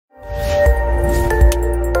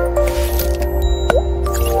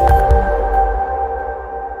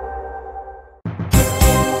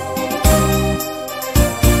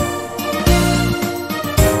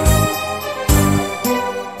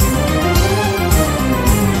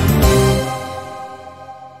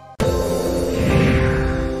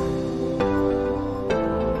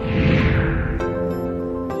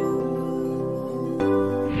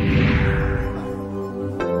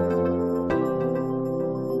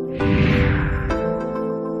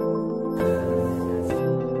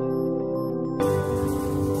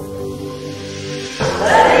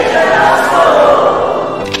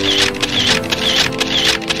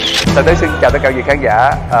Tôi tới xin chào tất cả quý khán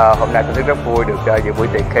giả. Hôm nay tôi rất vui được dự buổi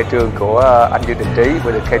tiệc khai trương của anh Dương Đình Trí,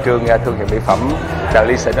 vừa được khai trương thương hiệu mỹ phẩm The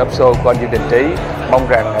Legend of Soul của anh Dương Đình Trí. Mong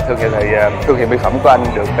rằng thương hiệu mỹ phẩm của anh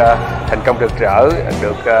được thành công rực rỡ,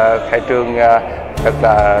 được khai trương thật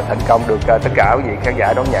là thành công, được tất cả quý vị khán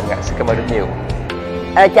giả đón nhận. Xin cảm ơn rất nhiều.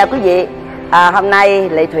 Chào quý vị. Hôm nay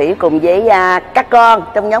Lệ Thủy cùng với các con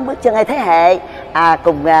trong nhóm Bước Chân hai thế hệ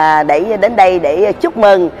cùng để đến đây để chúc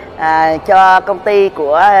mừng cho công ty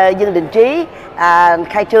của Dương Đình Trí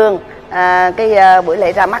khai trương cái buổi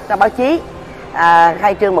lễ ra mắt báo chí,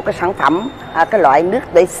 khai trương một cái sản phẩm, cái loại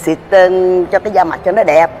nước để xịt cho cái da mặt cho nó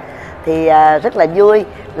đẹp. Thì rất là vui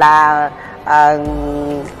là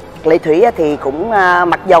Lệ Thủy thì cũng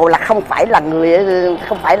mặc dầu là không phải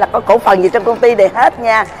là có cổ phần gì trong công ty này hết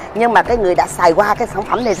nha, nhưng mà cái người đã xài qua cái sản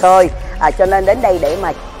phẩm này rồi, cho nên đến đây để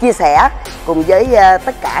mà chia sẻ cùng với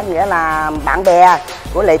tất cả nghĩa là bạn bè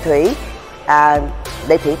của Lệ Thủy.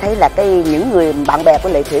 Lệ Thủy thấy là những người bạn bè của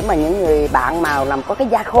Lệ Thủy mà những người bạn mà làm có cái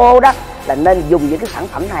da khô đó là nên dùng những cái sản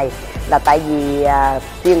phẩm này, là tại vì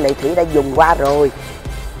riêng Lệ Thủy đã dùng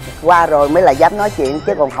qua rồi mới là dám nói chuyện,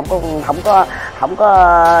 chứ còn không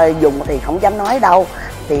có dùng thì không dám nói đâu.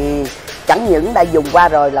 Thì chẳng những đã dùng qua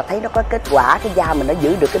rồi là thấy nó có kết quả, cái da mình nó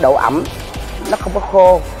giữ được cái độ ẩm, nó không có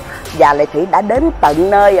khô. Và Lệ Thủy đã đến tận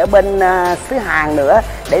nơi ở bên xứ Hàn nữa,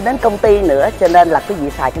 để đến công ty nữa, cho nên là quý vị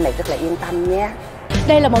xài cái này rất là yên tâm nhé.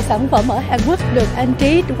 Đây là một sản phẩm ở Hàn Quốc, được anh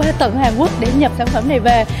Trí qua tận Hàn Quốc để nhập sản phẩm này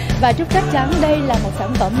về, và Trúc chắc chắn đây là một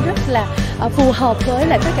sản phẩm rất là phù hợp với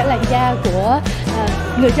lại tất cả làn da của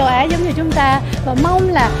người châu Á giống như chúng ta, và mong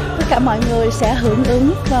là tất cả mọi người sẽ hưởng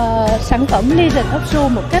ứng sản phẩm Legend of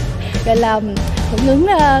Soul một cách gọi là hưởng ứng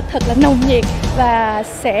thật là nồng nhiệt, và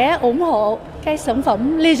sẽ ủng hộ cái sản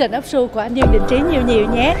phẩm Legend of Soul của anh Dương Đình Trí nhiều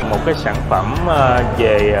nhé. Một cái sản phẩm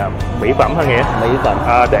về mỹ phẩm hả Nghĩa? Mỹ phẩm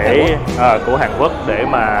của Hàn Quốc, để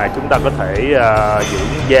mà chúng ta có thể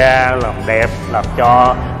dưỡng da, làm đẹp, làm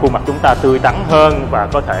cho khuôn mặt chúng ta tươi tắn hơn, và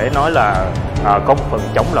có thể nói là có một phần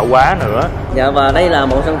chống lão hóa nữa. Dạ, và đây là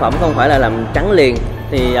một sản phẩm không phải là làm trắng liền,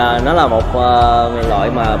 thì nó là một loại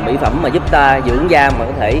mà mỹ phẩm mà giúp ta dưỡng da mà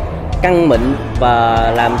có thể căng mịn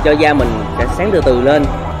và làm cho da mình sẽ sáng từ từ lên.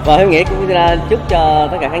 Và em nghĩ cũng chúc cho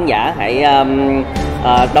tất cả khán giả hãy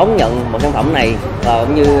đón nhận một sản phẩm này, và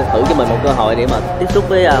cũng như thử cho mình một cơ hội để mà tiếp xúc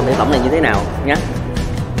với mỹ phẩm này như thế nào nhé.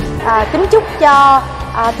 Kính chúc cho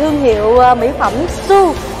thương hiệu mỹ phẩm Soul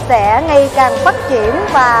sẽ ngày càng phát triển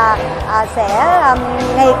và sẽ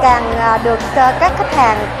ngày càng được các khách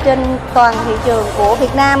hàng trên toàn thị trường của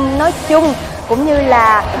Việt Nam nói chung, cũng như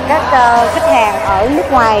là các khách hàng ở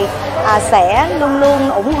nước ngoài sẽ luôn luôn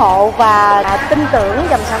ủng hộ và tin tưởng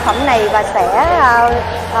dòng sản phẩm này, và sẽ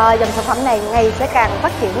dòng sản phẩm này ngày sẽ càng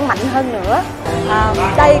phát triển mạnh hơn nữa.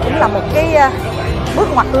 Đây cũng là một cái bước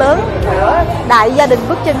ngoặt lớn của đại gia đình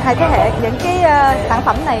Bước Chân hai thế hệ. Những cái sản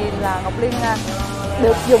phẩm này là Ngọc Liên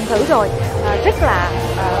được dùng thử rồi, rất là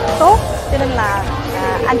tốt, cho nên là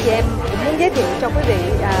anh chị em cũng muốn giới thiệu cho quý vị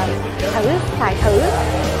xài thử.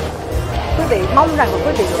 Quý vị mong rằng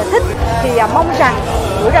quý vị sẽ thích, thì mong rằng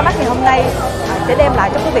buổi ra mắt ngày hôm nay sẽ đem lại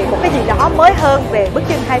cho quý vị một cái gì đó mới hơn về Bước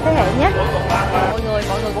Chân hai thế hệ nhé.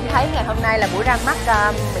 Mọi người cũng thấy ngày hôm nay là buổi ra mắt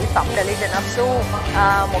mỹ phẩm The Legend of Soul,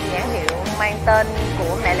 một nhãn hiệu mang tên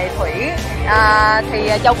của mẹ Lệ Thủy.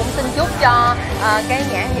 Thì Châu cũng xin chúc cho cái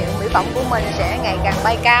nhãn hiệu mỹ phẩm của mình sẽ ngày càng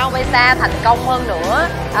bay cao, bay xa, thành công hơn nữa,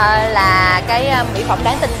 là cái mỹ phẩm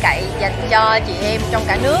đáng tin cậy dành cho chị em trong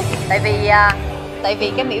cả nước. Tại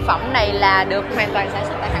vì cái mỹ phẩm này là được hoàn toàn sản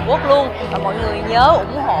xuất tại Hàn Quốc luôn, và mọi người nhớ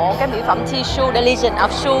ủng hộ cái mỹ phẩm tissue The Legend of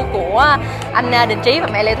Soul của anh Đình Trí và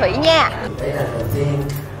mẹ Lệ Thủy nha. Đây là đầu tiên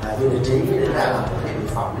Dương Đình Trí đưa ra làm một cái mỹ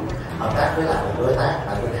phẩm hợp tác với lại một đối tác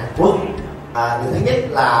tại bên Hàn Quốc. Điều thứ nhất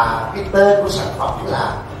là cái tên của sản phẩm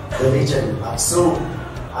là The Legend of Soul.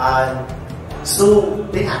 Soul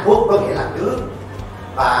tiếng Hàn Quốc có nghĩa là nước,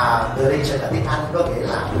 và The Legend là tiếng Anh có nghĩa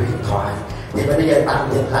là huyền thoại. Thì bây giờ tạm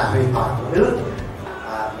dịch là huyền thoại của nước.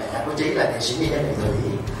 Mẹ của Trí là nghệ sĩ Lệ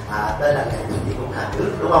Thủy, tên là Lệ Thủy cũng là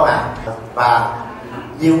nước, đúng không ạ? Và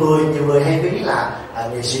nhiều người hay ví là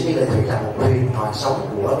nghệ sĩ Lệ Thủy là một huyền thoại sống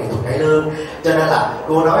của nghệ thuật cải lương, cho nên là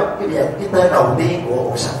cô nói cái tên đầu tiên của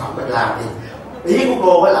một sản phẩm mình làm thì ý của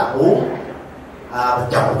cô ấy là muốn mình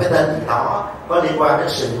chọn một cái tên gì đó có liên quan đến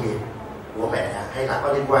sự nghiệp của mẹ, hay là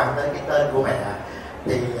có liên quan đến cái tên của mẹ.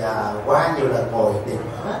 Thì qua nhiều lần ngồi tìm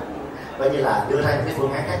hết, coi như là đưa ra những cái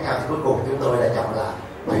phương án khác nhau, thì cuối cùng chúng tôi đã chọn là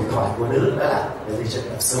huyền thoại của nước, đó là The Legend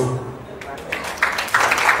of Soul.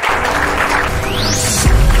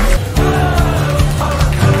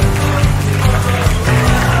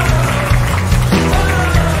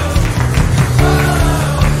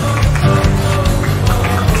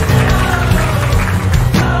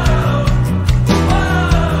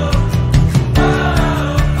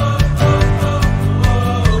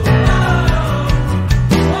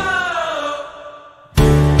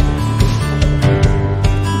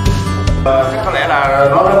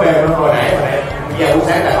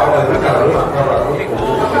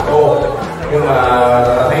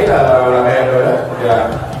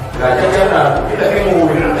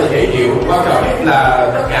 là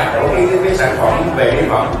tất cả cái sản phẩm về mỹ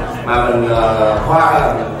phẩm mà mình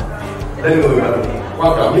thoa lên người mình,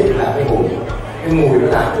 quan trọng nhất là cái mùi nó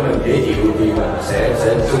làm cho mình dễ chịu thì mình sẽ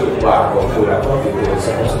sử dụng vào, còn mùi làm có chuyện thì mình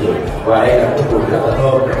sẽ không sử dụng. Và đây là cái mùi rất là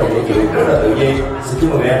thơm, rất là dễ chịu, rất là tự nhiên. Xin chúc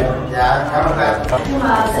mừng em. Dạ, cảm ơn em. Nhưng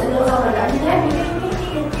mà xịn vô xong rồi cảm giác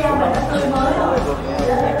cái da mình nó tươi mới rồi.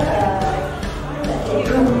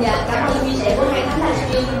 Dạ, cảm ơn chia sẻ của hai tháng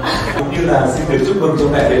livestream. Cũng như là xin được chúc mừng cho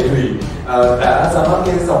mẹ Lệ Thủy đã ra mắt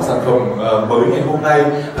cái dòng sản phẩm mới ngày hôm nay,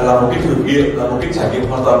 là một cái thử nghiệm, là một cái trải nghiệm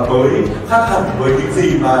hoàn toàn mới, khác hẳn với những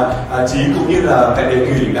gì mà Trí cũng như là mẹ Lệ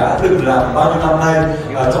Thủy đã từng làm bao nhiêu năm nay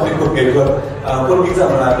trong lĩnh vực nghệ thuật. Quân nghĩ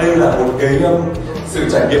rằng là đây là một cái sự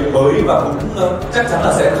trải nghiệm mới và cũng chắc chắn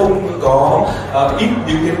là sẽ không có ít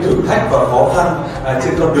những cái thử thách và khó khăn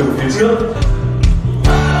trên con đường phía trước.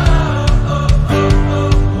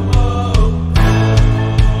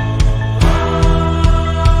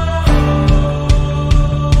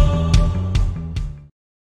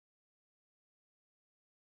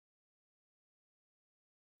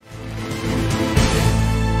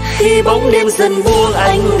 Khi bóng đêm dần buông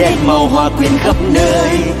ánh đèn màu hoa quyện khắp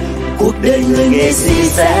nơi, cuộc đời người nghệ sĩ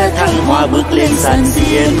sẽ thăng hoa bước lên sàn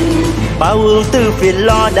diễn. Bao ưu tư phiền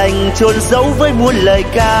lo đành chôn giấu với muôn lời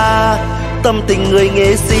ca, tâm tình người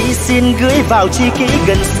nghệ sĩ xin gửi vào tri kỷ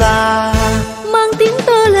gần xa. Mang tiếng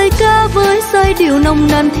tơ lời ca với giai điệu nồng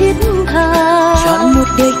nàn thiết tha, chọn một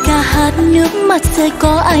đời ca hát nước mắt rơi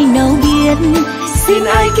có ai nào biết. Xin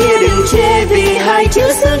ai kia đừng chê vì hai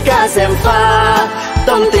chữ sướng ca dèm pha,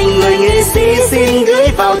 tâm tình người nghệ sĩ xin gửi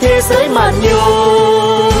vào thế giới màn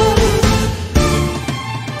nhung.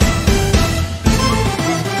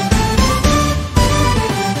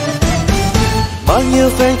 Bao nhiêu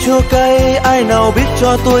phen chua cay ai nào biết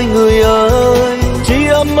cho tôi người ơi. Chị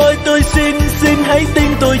âm ơi tôi xin hãy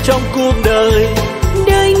tin tôi trong cuộc đời.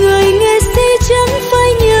 Đời người nghệ sĩ chẳng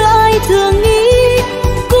phải như ai thường nghĩ,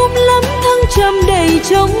 cũng lắm thăng trầm đầy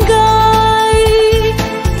chông gai,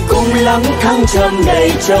 cũng lắm thăng trầm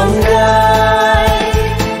đầy chông gai.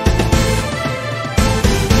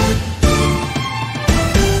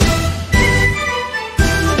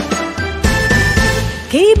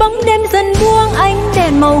 Khi bóng đêm dần buông ánh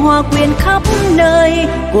đèn màu hoa quyện khắp nơi,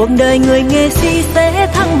 cuộc đời người nghệ sĩ sẽ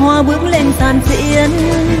thăng hoa bước lên sàn diễn.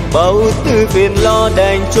 Bao tư phiền lo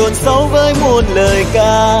đành chôn sâu với muôn lời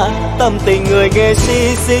ca, tâm tình người nghệ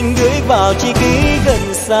sĩ xin gửi vào tri kỷ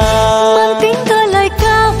gần xa. Mang tiếng thơ lời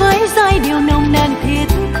ca với giai điệu nồng nàn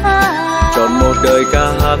thiết tha, chọn một đời ca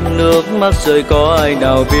hát nước mắt rơi có ai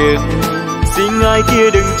nào biết. Xin ai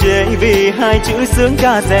kia đừng chê vì hai chữ sướng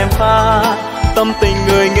ca dèm pha, tâm tình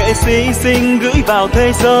người nghệ sĩ xin gửi vào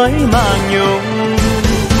thế giới mà nhung.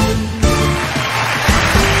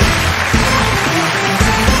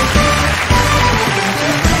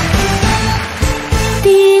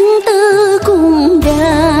 tiếng tơ cũng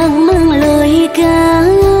đang mang lời ca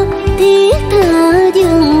thiết tha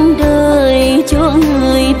dâng đời cho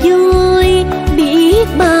người vui. Biết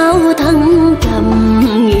bao thăng trầm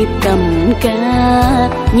nghiệp cầm ca,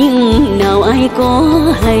 nhưng nào ai có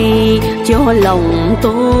hay cho lòng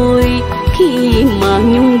tôi khi mà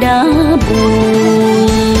nhung đã buồn.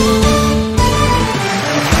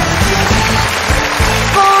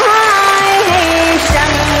 Có ai hay rằng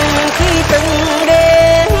khi từng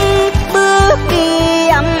đêm bước đi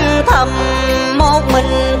âm thầm một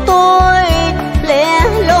mình tôi, lẻ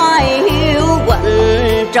loi hiu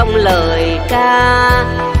quạnh trong lời ca,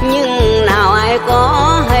 nhưng nào ai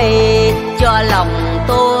có hay cho lòng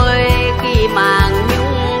tôi khi màn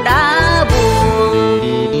nhung đã buồn.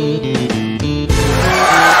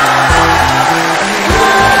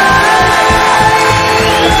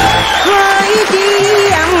 Hỡi chi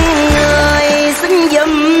âm người xin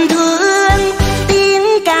dùm thương, tiếng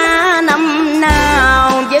ca năm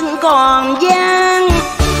nào vẫn còn vang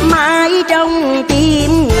mãi trong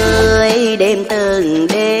tim người. Đêm từng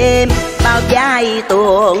đêm bao giai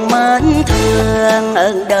tuồng mến thương,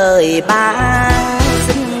 ơn đời ban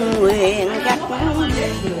xin nguyện khắc.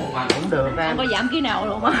 Cũng được em. Không có giảm ký nào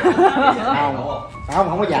luôn á.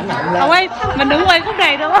 Không có giảm nặng lên. Không ấy, mình đừng quay khúc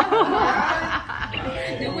này đâu.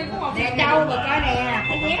 Nè Châu rồi coi nè,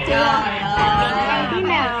 thấy nhét chưa? Cái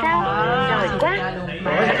nào sao? Trời quá.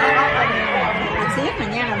 Làm xếp nè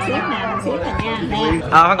nha, làm xếp nè nha. Nè.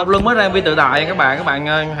 Phan Ngọc Luân mới ra MV tự đại các bạn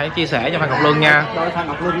hãy chia sẻ cho Phan Ngọc Luân nha. Đôi Phan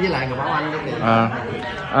Ngọc Luân với lại người Bảo Anh kìa.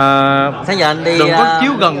 Sáng giờ anh đi đừng có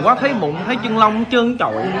chiếu gần quá thấy mụn thấy chân lông trơn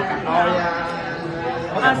trội.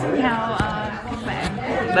 Xin chào các bạn.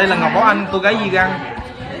 Đây là Ngọc Bảo Anh, cô gái Di Găng.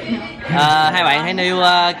 Hai bạn hãy nêu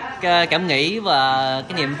cảm nghĩ và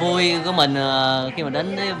cái niềm vui của mình khi mà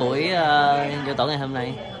đến cái buổi vô tổ ngày hôm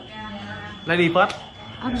nay. Lady first.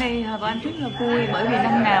 Hôm nay bọn anh rất là vui bởi vì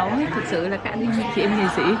năm nào thực sự là các anh chị em nghệ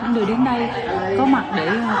sĩ cũng đều đến đây có mặt để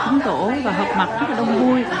cúng tổ và họp mặt rất là đông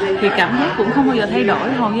vui, thì cảm giác cũng không bao giờ thay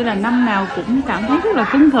đổi, hầu như là năm nào cũng cảm thấy rất là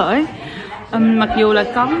phấn khởi. Mặc dù là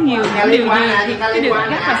có nhiều những điều gì thì cái điều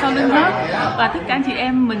khác là sau lưng hết, và tất cả anh chị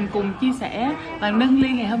em mình cùng chia sẻ và nâng ly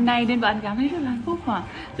ngày hôm nay nên bọn anh cảm thấy rất là hạnh phúc.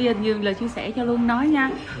 Bây giờ nhường lời chia sẻ cho Luân nói nha.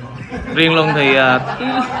 Riêng Luân thì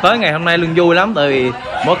tới ngày hôm nay Luân vui lắm, tại vì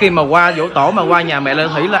mỗi khi mà qua giỗ tổ mà qua nhà mẹ Lệ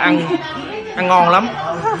Thủy là ăn ngon lắm,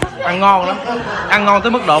 ăn ngon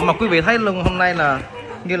tới mức độ mà quý vị thấy Luân hôm nay là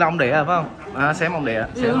như là ông địa phải không? Xém ông địa.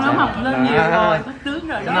 Nó mọc lên nhiều rồi, bắt tướng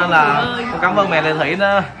rồi đó. Nên là cảm ơn mẹ Lệ Thủy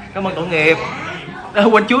đó, cảm ơn tổ nghiệp.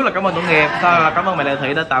 Quên trước là cảm ơn tổ nghiệp, cảm ơn mẹ Lệ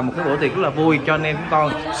Thủy đã tạo một cái bữa tiệc rất là vui cho anh em chúng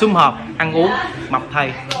con sum họp ăn uống mập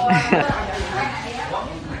thầy.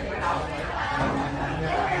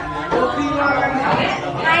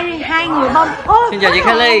 Hai người bông. Xin chào chị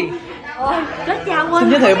Kelly. Rất chào Quân.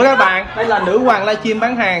 Xin giới thiệu với các bạn, đây là nữ hoàng livestream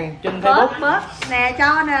bán hàng trên Facebook. Bớt nè,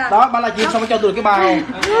 cho nè. Đó, bà livestream xong mới cho tôi được cái bao.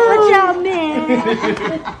 Chào mẹ.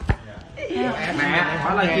 Mẹ,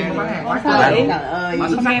 bà livestream bán hàng quá trời ơi. Bà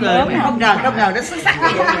xuất sắc rồi. Không ngờ nó xuất sắc như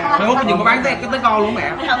vậy. Mẹ mốt đừng có bán tới con luôn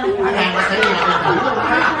mẹ.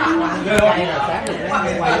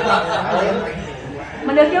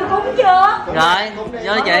 Mình được vô cúng chưa? Rồi,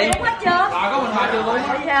 vô chị. Cúng hết chưa? Có mình mà chưa luôn.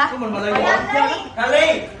 Có mình mà lên luôn.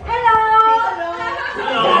 Hello.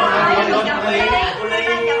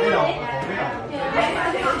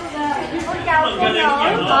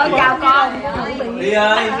 Chào con. Đi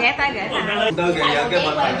ơi. Ghé tay. Tôi kìa cái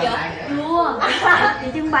mình. Chị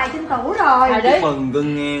trưng bày trên tủ rồi. Chúc mừng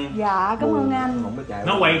cưng nghe. Dạ, cảm ơn anh.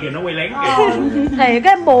 Nó quay kìa, nó quay lén kìa. Thì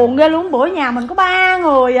cái em buồn ghê luôn, bữa nhà mình có 3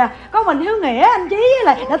 người à, có mình Hiếu Nghĩa, anh Trí với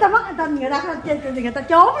lại ta mất tên người ta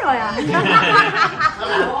trốn rồi à.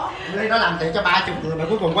 Nó làm tiệc cho 30 người mà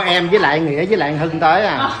cuối cùng có em với lại Nghĩa với lại Hưng tới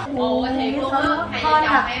à. Thôi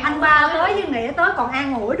là anh Ba tới với Nghĩa tới còn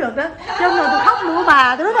an ủi được đó, chứ rồi tôi khóc nữa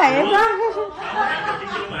bà, tôi nói thiệt đó.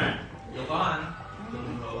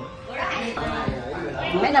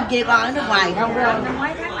 Mấy năm kia con ở nước ngoài không đâu. Năm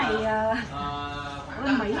ngoái tháng này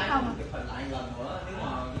ở Mỹ không.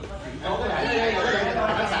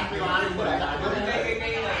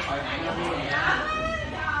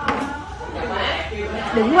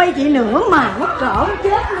 Đừng quay chị nữa mà mất cỡ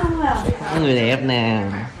chết luôn à. Người đẹp nè.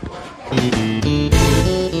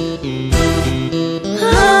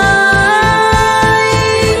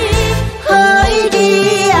 Hỡi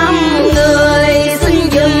đi âm người xin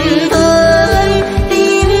dùm thương,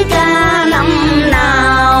 tiếng ca năm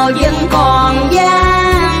nào vẫn còn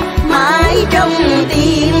vang mãi trong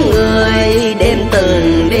tiếng người. Đêm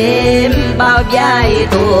từng đêm bao vai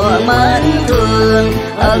tùa mến thương,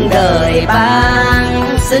 ơn đời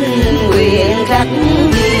ban xin nguyện khắc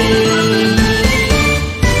ghi.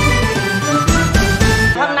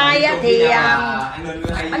 Hôm nay thì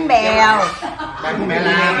bánh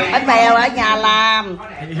bèo ở nhà làm,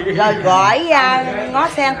 rồi gỏi ngó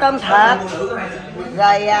sen tôm thịt,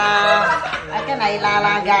 rồi cái này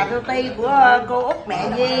là gà roti của cô Út mẹ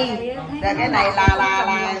Di, rồi cái này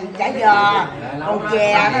là chả giò, còn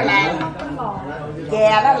chè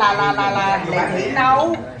đó là Lệ Thủy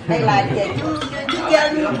nấu, đây là chè chú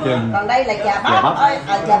Chân, còn đây là chè bắp,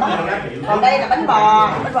 còn đây là bánh bò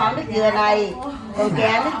nước dừa này, còn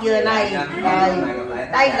chè nước dừa này, rồi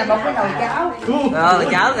đây là một cái nồi cháo.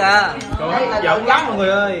 Cháo kìa. Đây là giọng lắm mọi người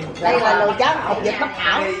ơi. Đây là nồi cháo hột vịt bắc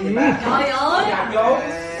ảo. Trời ơi.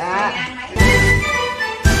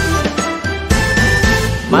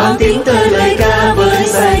 Mang tiếng tơ lời ca với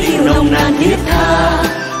giai điệu nồng nàn thiết tha,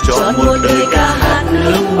 cho một đời ca hát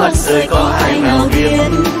nước mắt rơi có ai nào biết.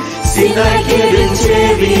 Xin ai kia đừng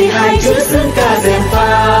chê vì hai chữ dân ca rèm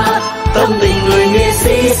pha, tâm tình người nghệ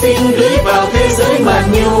sĩ xin gửi vào thế giới màn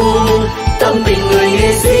nhung. Tâm tình người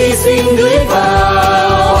nghệ sĩ xin gửi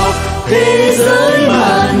vào thế giới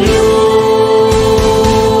màn nhung.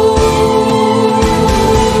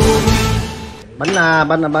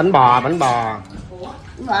 Bánh bò.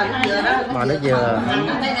 Bò nước dừa đó. Bò nước dừa.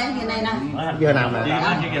 Đây này nè. Dừa nào nè.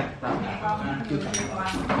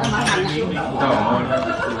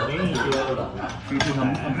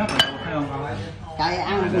 Trời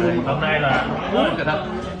ăn hôm nay là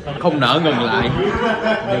Không nỡ ngừng lại.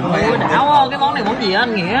 Ôi đảo, cái món này món gì á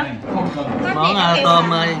anh Nghĩa? Món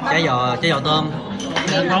tôm chả giò tôm.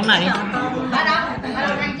 Món này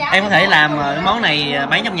em có thể làm cái món này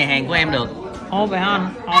bán trong nhà hàng của em được. Ồ vậy hả anh?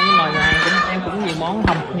 Nhưng mà em cũng nhiều món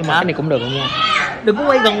không, nhưng mà cái này cũng được nha. Đừng có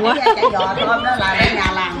quay gần quá. Chả giò tôm đó là ở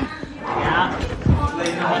nhà làm.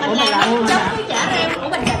 Ủa mày làm luôn hả?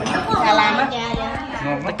 Nhà làm á.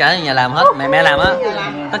 Tất cả nhà làm hết, mẹ làm á,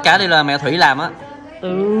 tất cả đều là mẹ Thủy làm á.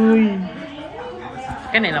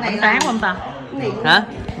 Cái này là bánh tráng không ta? Hả?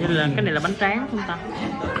 Như là cái này là bánh tráng không ta?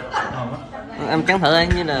 Em cắn thử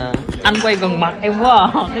như là anh quay gần mặt em quá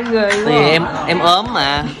à, cái ghê quá. Thì em ốm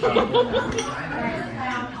mà.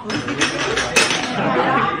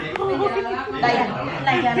 Đây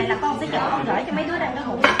giờ này là con sẽ chọn con gửi cho mấy đứa đang có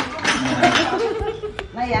hụt.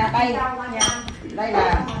 Đây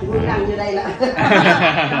là Quân ăn như đây là.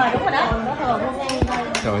 Đúng rồi đó.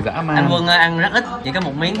 Trời dã man. Anh Quân ăn rất ít, chỉ có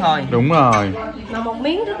một miếng thôi. Đúng rồi. Mà một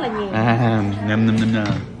miếng rất là nhiều. Nhâm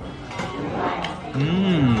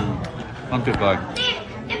ngon tuyệt vời.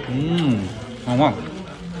 Ngon không?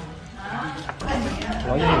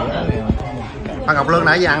 Phan Ngọc Lương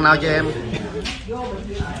nãy giờ ăn nào cho em?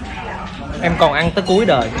 Em còn ăn tới cuối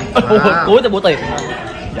đời. Cuối tới buổi tiệc.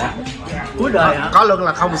 Dạ. Cuối đời hả? Có Lương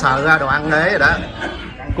là không sợ ra đồ ăn đế rồi đó.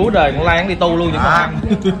 Cuối đời con Lan đi tu luôn những ăn.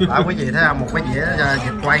 Quý vị thấy không? Một cái dĩa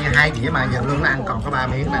vịt quay 2 dĩa mà giờ Lương nó ăn còn có 3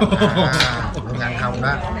 miếng nè. Lương ăn không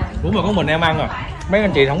đó. Đúng rồi, có mình em ăn rồi. Mấy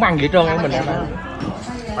anh chị không ăn gì hết trơn, em mình em ăn.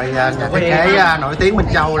 Bây giờ nhà thiết kế nổi tiếng Minh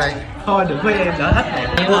Châu đây. Thôi đừng với em đỡ hết.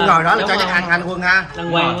 Quân ngồi đó là cho ăn anh Quân ha.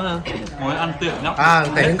 Đang quen quá ha. Ngồi ăn tiện lắm.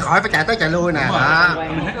 Tiện khỏi phải chạy tới chạy lui nè.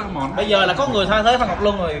 Bây giờ là có người thay thế Phan Ngọc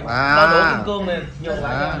Luân rồi. Đo đũa kim cương nè.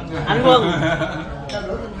 Anh Quân.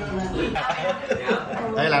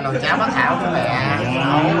 Đây là nồi cháo bát thảo của mẹ.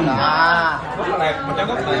 Đó. Mình cho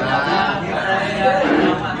gốc tiền.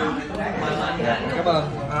 Cảm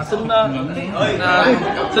ơn.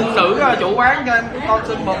 Xin nữ chủ quán cho em, con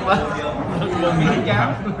xin một miếng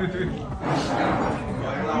cháo.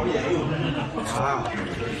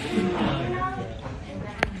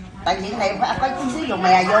 Tại vì này phải có chút xíu dầu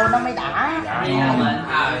mè vô nó mới đã.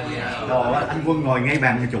 Đồ anh Quân ngồi ngay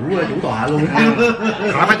bàn chủ tọa luôn.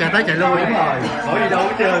 Khỏi phải chạy tới chạy lui. Đúng rồi. Khỏi đi đâu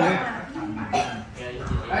hết trơn.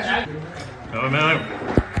 Rồi mẹ ơi.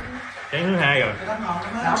 Chén thứ 2 rồi.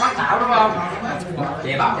 Bát thảo đúng không?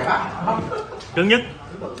 Chè bắp. Thứ nhất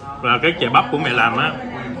là cái chè bắp của mẹ làm á,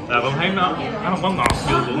 là con thấy nó không có ngọt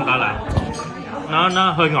như của người ta làm.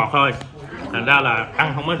 Nó hơi ngọt thôi. Thành ra là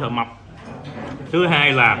ăn không có sợ mập. Thứ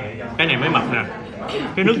hai là cái này mới mập nè.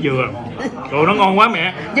 Cái nước dừa. Đồ nó ngon quá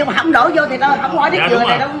mẹ. Nhưng mà không đổ vô thì nó không nói nước dừa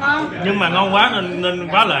này đâu ngon. Nhưng mà ngon quá nên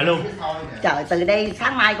quá lệ luôn. Trời, từ đây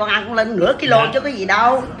sáng mai con ăn cũng lên nửa kilo chứ có gì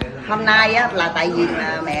đâu. Hôm nay á là tại vì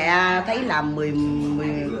mẹ thấy là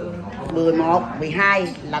 11, 12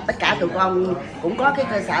 là tất cả tụi con cũng có cái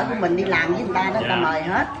cơ sở của mình đi làm với người ta đó, ta mời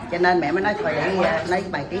hết. Cho nên mẹ mới nói thôi để lấy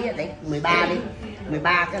bài trí để 13 đi.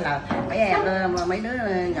 13 cái là mấy đứa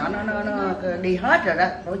nhỏ nó đi hết rồi đó,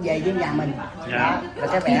 nó về với nhà mình. Đó, rồi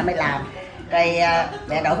cái mẹ mới làm. Rồi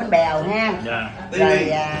mẹ đổ bánh bèo ha.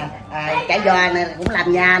 Rồi chả giò này cũng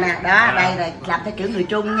làm nhà nè. Đó, đây rồi làm theo kiểu người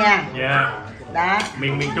Trung nha. Đó.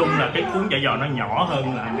 Miền Trung là cái cuốn chả giò nó nhỏ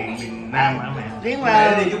hơn là miền Nam hả mẹ? Riêng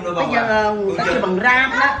mà bây giờ ta kêu bằng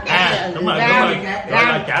ram đó. Đúng rồi. Gọi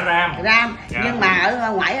là chả ram. Nhưng mà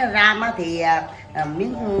ở ngoài ram á thì một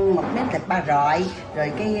miếng thịt ba rọi,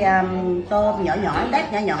 rồi cái tôm nhỏ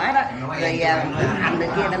đét nhỏ đó, rồi hành được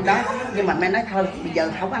kia trong đó. Nhưng mà mẹ nói thôi bây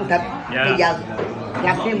giờ không ăn thịt, bây giờ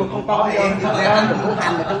làm thêm một con tôm vô, tôm được củ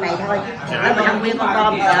hành được trong này thôi. Nó mà ăn nguyên con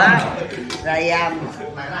tôm đó. Rồi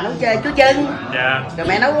nấu chơi chú chân, rồi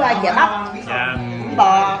mẹ nấu chè bắp,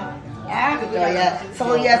 bò. Đó, rồi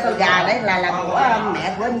xôi gà đấy là làm của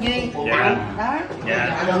mẹ của anh Duy đó.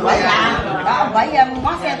 Rồi mới làm đó, với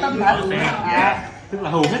món xe tôm thịt. Tức là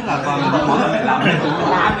hầu hết là toàn các món là mẹ làm.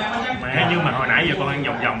 Mẹ, nhưng mà hồi nãy giờ con ăn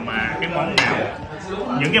vòng mà cái món nào,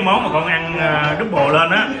 những cái món mà con ăn double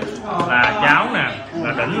lên á là cháo nè,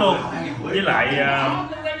 là đỉnh luôn, với lại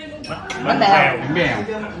bánh bèo.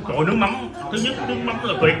 Trời, nước mắm, thứ nhất nước mắm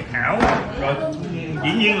là tuyệt hảo, rồi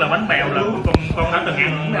dĩ nhiên là bánh bèo là con đã từng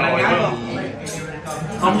ăn rồi không?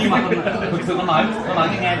 Không, nhưng mà thực sự con nói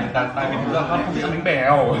nghe tại vì thực ra con không biết ăn bánh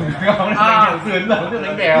bèo. Con ăn nhiều xuyên là không biết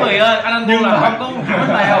bánh bèo. Người ơi, anh ăn nhưng là không có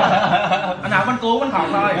bánh bèo. Anh ăn bánh cuốn, bánh thọt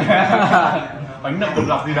thôi. Bánh đập bột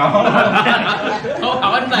lọc gì đó. Không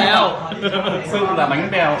phải bánh bèo. Thực sự là bánh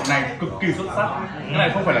bèo này cực kỳ xuất sắc. Cái này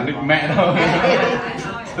không phải là nghịch mẹ đâu.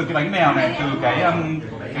 Từ cái bánh bèo này, từ cái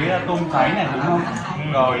tôm cháy này đúng không?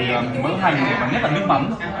 Rồi mỡ hành này, và nhất là nước mắm,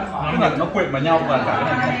 tức là nó quyện vào nhau. Và cả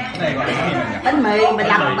cái này gọi là cái gì nhỉ? Bánh mì mình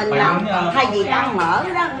làm thay vì ăn mỡ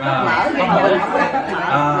đó, mỡ nhưng mà mình không có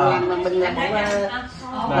mỡ, mình làm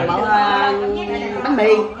bộ bánh mì.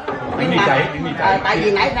 Bánh mì cháy. Tại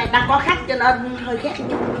vì nãy đang có khách cho nên hơi khác chút.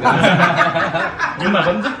 Nhưng mà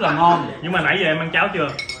vẫn rất là ngon. Nhưng mà nãy giờ em ăn cháo chưa?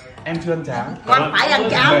 Em chưa ăn cháo. Con phải ăn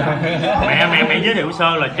cháo. Mẹ giới thiệu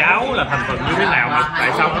sơ là cháo là thành phần như thế nào mà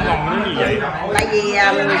tại sao nó ngon đến như vậy? Tại vì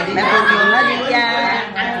mẹ thường nó đi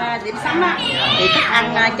ăn điểm sắm á thì thích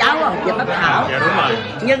ăn cháo vịt bắp thảo. Dạ đúng rồi.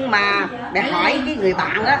 Nhưng mà mẹ hỏi cái người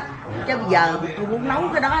bạn á, chứ bây giờ tôi muốn nấu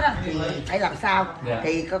cái đó thì phải làm sao?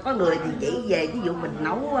 Thì có người thì chỉ về ví dụ mình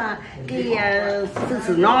nấu cái xương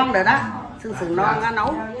sườn non rồi đó, xương sườn non á,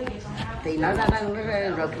 nấu thì nó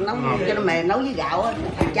rồi nấu cho nó mềm, nấu với gạo á,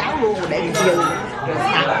 cháo luôn rồi để cái dừng rồi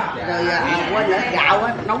sạch rồi quên nữa gạo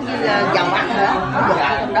á, nấu với dầu ăn nữa, có dầu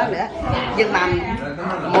ăn trong đó nữa. Nhưng mà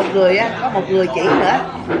một người á, có một người chỉ nữa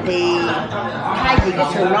thì thay vì cái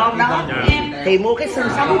sườn non đó thì mua cái xương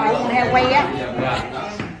sống của con heo quay á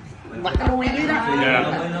hoặc cái đuôi dưới đó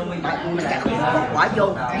mình chắc không có bỏ vô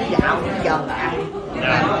với gạo với dầu ăn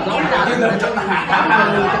nấu ra trong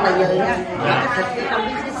là dừ á, cái thịt cái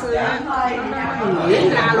trong cái xương á nó nhuyễn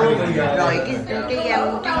ra luôn, rồi cái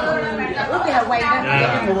ướp cái heo quay đó,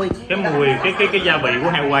 cái gia vị của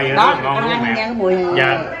heo quay đó, rất là ngon luôn mẹ.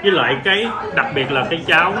 Dạ, với lại cái đặc biệt là cái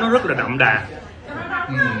cháo nó rất là đậm đà.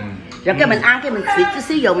 Rồi cái mình ăn cái mình xịt chút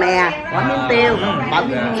xíu dầu mè, bỏ miếng tiêu, bỏ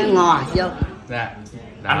miếng ngò vô. Dạ.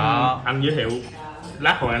 Anh giới thiệu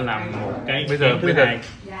lát hồi anh làm một cái bây giờ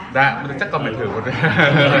dạ chắc con mẹ thử một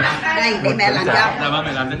đây để mẹ làm cho. Dạ vâng,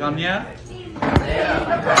 mẹ làm cho con nhé.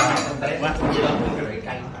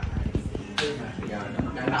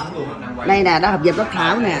 Đây nè, đó hộp vịt bắp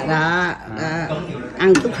thảo nè, đó,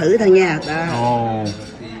 ăn chút thử thôi nha. Đó.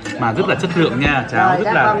 Mà rất là chất lượng nha, cháo rồi,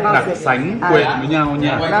 rất là đặc sánh quyện với nhau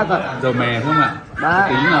nha. Dầu mè không ạ?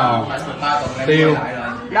 Tí ngò, tiêu.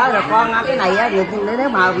 Đó rồi con cái này á, nếu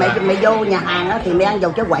mà mẹ vô nhà hàng á thì mẹ ăn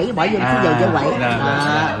dầu cháo quẩy, bỏ vô dầu cháo quẩy.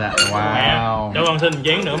 Dạ. Wow. Cho con xin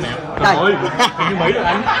chén nữa mẹ. Rồi, thứ mấy rồi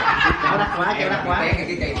anh? Đắt quá.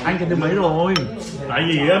 Anh cái thứ mấy rồi? Tại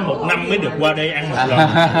vì á, một năm mới được qua đây ăn một lần.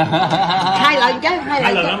 Hai lần chứ,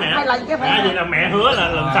 hai lần đó mẹ. 2 lần chứ phải. Vậy là mẹ hứa là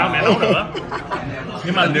lần sau mẹ nấu nữa.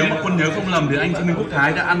 Nhưng mà nếu mà con nhớ không lầm thì anh Trương Minh Quốc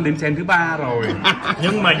Thái đã ăn đến chén thứ 3 rồi.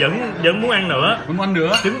 Nhưng mà vẫn muốn ăn nữa. Muốn ăn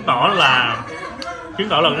nữa. Chứng tỏ là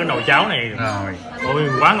cái nồi cháo này rồi. Ôi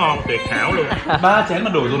quá ngon, tuyệt hảo luôn. 3 chén mà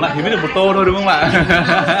đổ dồn lại thì mới được 1 tô thôi đúng không ạ?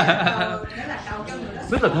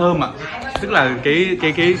 Rất là thơm ạ. Tức là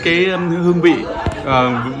cái hương vị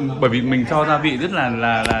bởi vì mình cho gia vị rất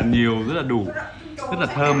là nhiều, rất là đủ, rất là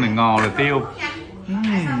thơm này, ngò rồi tiêu.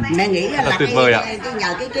 Mẹ nghĩ là tuyệt vời ạ.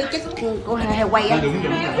 Nhờ cái chất của heo quay á,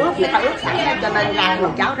 người ta ướp sẵn cho nên ra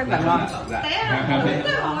nồi cháo rất là ngon.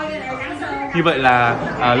 Như vậy là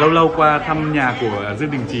lâu qua thăm nhà của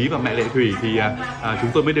Dương Đình Trí và mẹ Lệ Thủy thì chúng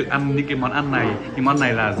tôi mới được ăn những cái món ăn này. Những món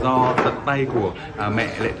này là do tận tay của mẹ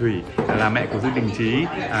Lệ Thủy, là mẹ của Dương Đình Trí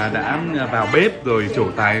đã vào bếp rồi trổ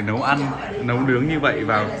tài nấu ăn, nấu nướng như vậy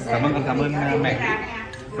vào. Cảm ơn mẹ.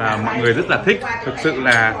 Và mọi người rất là thích, thực sự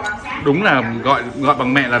là đúng là gọi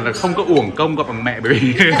bằng mẹ là không có uổng công gọi bằng mẹ, bởi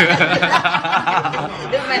vì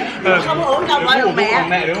không có uổng công gọi bằng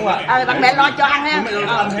mẹ đúng không ạ? Bằng mẹ lo cho ăn ha. Mẹ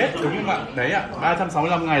lo ăn hết đúng không ạ? Đấy ạ,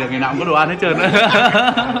 365 ngày là ngày nào cũng có đồ ăn hết trơn.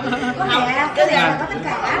 Cái gì có tất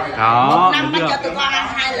cả. Đó. Một năm nó cho tụi con ăn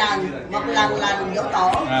 2 lần, một lần là giỗ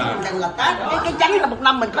tổ, một lần là Tết. Cái trắng là một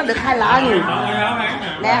năm mình có được 2 lần.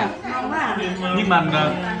 Nè. Nhưng mà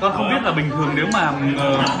con không biết là bình thường nếu mà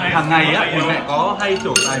hàng ngày á thì mẹ có hay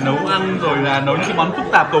trổ tài nấu ăn rồi là nấu những cái món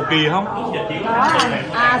phức tạp cầu kỳ không?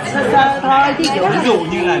 Sơ thôi, ví dụ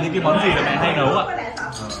như là những cái món gì là mẹ hay nấu ạ?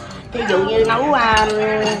 Ví dụ như nấu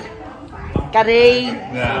cà ri,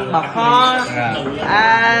 bò kho,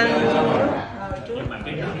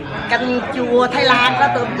 canh chua Thái Lan, có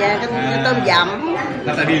tôm dặm.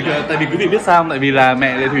 Tại vì quý vị biết sao, tại vì là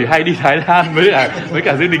mẹ Lệ Thủy hay đi Thái Lan với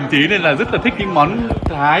cả Dương Đình Trí nên là rất là thích những món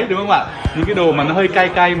Thái đúng không ạ? Những cái đồ mà nó hơi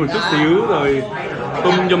cay một chút xíu rồi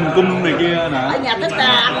tôm yum cung này kia nè. Ở nhà thích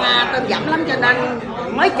ăn tôm dặm lắm cho nên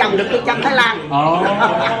mới trồng được cây chanh Thái Lan.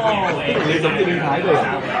 Cái giống như bên Thái rồi.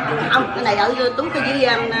 Không, cái này ở Tú cái dưới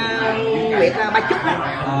Nguyệt Ba Chúc đó.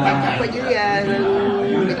 Ba Chúc ở dưới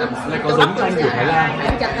lại có giống chanh của Thái Lan.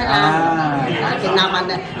 Chanh Thái Lan. Chừng nào mà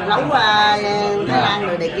nấu Thái Lan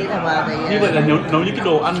rồi này kia là thì như vậy là nấu những cái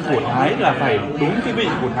đồ ăn của Thái là phải đúng cái vị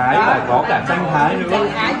của Thái và có cả chanh Thái nữa.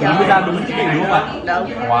 Nó mới ra đúng cái vị đúng không ạ?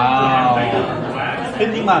 Đúng. Wow. Thế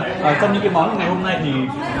nhưng mà trong những cái món ngày hôm nay thì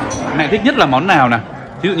mẹ thích nhất là món nào nè?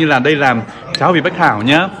 Ví dụ như là đây là cháo vịt bách thảo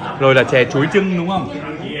nhá, rồi là chè chuối chưng đúng không?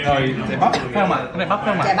 Rồi chè bắp phải không ạ? Cái này bắp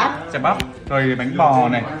phải không ạ? Chè bắp. Rồi bánh bò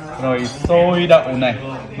này, rồi xôi đậu này,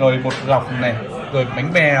 rồi bột lọc này, rồi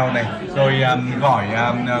bánh bèo này, rồi gỏi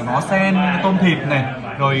ngó sen tôm thịt này,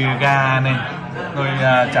 rồi gà này, rồi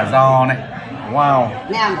chả giò này. Wow.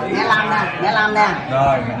 Nè, mẹ làm nè.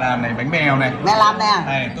 Rồi, mẹ làm này, bánh bèo này. Mẹ làm nè.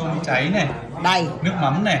 Này, tôm cháy này. Đây. Nước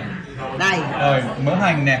mắm này. Đây. Rồi mỡ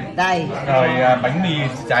hành này. Đây. Rồi bánh mì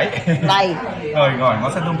cháy. Đây. Rồi gỏi ngó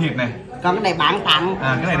sen tôm thịt này. Còn cái này bạn tặng.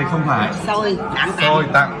 À cái này thì không phải. Xôi bạn tặng. Xôi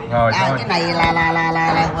tặng. Rồi xôi. Cái này là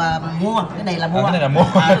mua. Cái này là mua. Cái này là mua.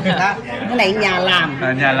 Đó. Cái này nhà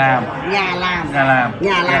làm. Nhà làm. Nhà làm. Nhà làm.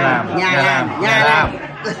 Nhà làm. Nhà làm. Nhà làm.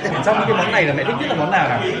 Trong những cái món này là mẹ thích nhất là món nào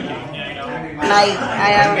nào? Này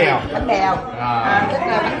bánh bèo. Bánh bèo.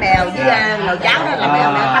 Bánh bèo với nồi cháo đó là mẹ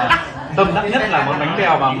bắt đắt. Tâm đắc nhất là món bánh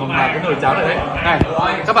bèo và cái nồi cháo này đấy. Này,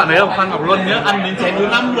 các bạn thấy không? Phan Ngọc Luân nhá, ăn đến chén thứ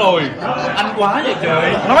 5 rồi. Ăn quá vậy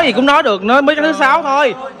trời. Nói gì cũng nói được, nói mới cái thứ 6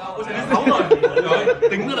 thôi. Rồi,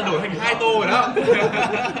 tính ra là đổi thành 2 tô rồi đó.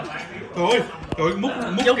 Thôi,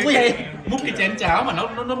 múc cái chén cháo mà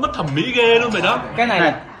nó mất thẩm mỹ ghê luôn rồi đó. Cái này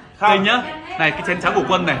này. Đây nhá, này cái chén cháo của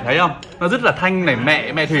Quân này, thấy không? Nó rất là thanh này,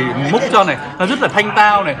 mẹ Thủy múc cho này, nó rất là thanh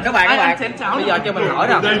tao này. Các bạn chén cháo bây giờ cho mình hỏi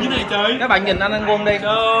nè. Đây như này trời. Các bạn nhìn anh Quân đi.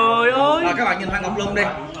 Trời ơi. Các bạn nhìn Phan Ngọc Luân đi.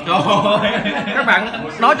 Trời. Các bạn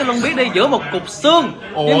nói cho Luân biết đi, giữa một cục xương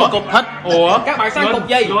với một cục thịt. Ủa? Các bạn sang cục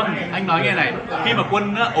gì? Luân, anh nói nghe này, khi mà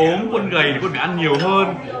Quân ốm, Quân gầy thì Quân phải ăn nhiều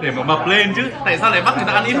hơn để mà mập lên chứ. Tại sao lại bắt người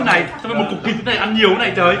ta ăn ít thế này? Sao một cục thịt thế này ăn nhiều thế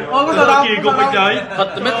này trời? Ôi có sao đâu. Kỳ cục vậy trời. Thịt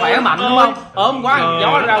thì mới khỏe mạnh đúng không? Ốm quá,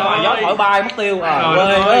 gió ra ngoài gió thổi bay mất tiêu. Quê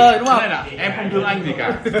ơi đúng không? Em không thương anh gì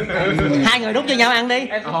cả. Hai người đút cho nhau ăn đi.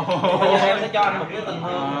 Em sẽ cho anh một cái tình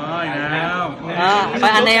thương.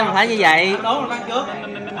 Phải anh em phải như vậy. Đố là ăn trước.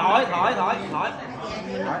 Thổi.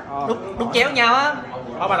 Đút chéo nhau á.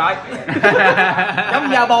 Thôi bà đợi.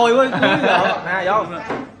 Giống da bồi quá. Nè vô.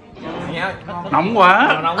 Nóng quá.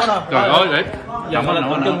 Nóng quá thôi. Trời ơi đấy. Giờ mới là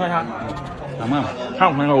con chân thôi ha. Đúng không?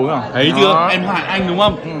 Không, phải ngủ không? Thấy chưa? Em hại anh đúng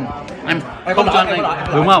không? Em không cho anh.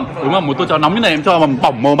 Đúng không? Đúng không? Một tô cháo nóng như này em cho mà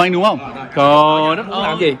bỏng mồm anh đúng không? Trời đất ơi.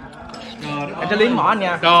 Làm gì? Em sẽ liếm mỏ anh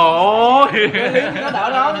nha. Trời ơi. Nó đỡ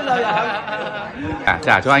đó đến đây rồi.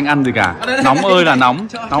 Chả cho anh ăn gì cả. Nóng ơi là nóng.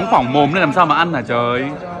 Nóng phỏng mồm nên làm sao mà ăn hả trời.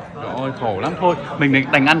 Trời ơi khổ lắm thôi. Mình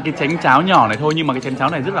đành ăn cái chén cháo nhỏ này thôi. Nhưng mà cái chén cháo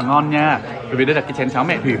này rất là ngon nha. Bởi vì đây là cái chén cháo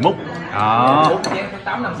mẹ Thủy múc. Đó.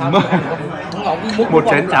 Một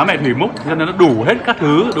chén cháo mẹ Thủy múc cho nên nó đủ hết các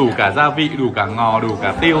thứ. Đủ cả gia vị, đủ cả ngò, đủ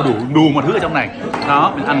cả tiêu, đủ một thứ ở trong này.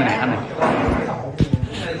 Đó, mình ăn này, ăn này.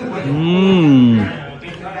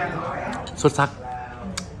 Xuất sắc.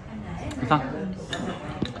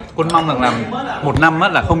 Quân mong rằng là một năm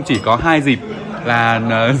là không chỉ có 2 dịp là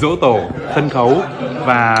giỗ tổ, sân khấu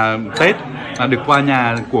và Tết được qua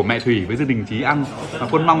nhà của mẹ Thủy với Dương Đình Trí ăn. Và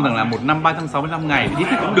Quân mong rằng là một năm 365 ngày thì ít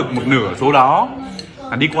nhất cũng được một nửa số đó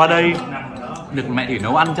đi qua đây được mẹ Thủy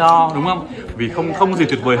nấu ăn cho, đúng không? Vì không gì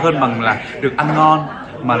tuyệt vời hơn bằng là được ăn ngon,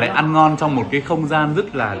 mà lại ăn ngon trong một cái không gian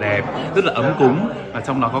rất là đẹp, rất là ấm cúng, và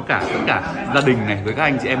trong đó có tất cả gia đình này với các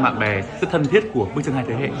anh chị em bạn bè rất thân thiết của Buớc Chân 2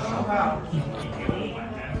 thế hệ.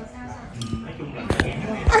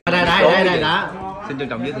 Đây đó. Xin trân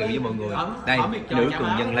trọng giới thiệu với mọi người. Đây, nữ cường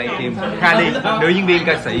nhân livestream Kali, nữ diễn viên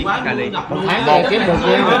ca sĩ Kali. Một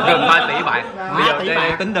gần 3 tỷ bạn. Bây giờ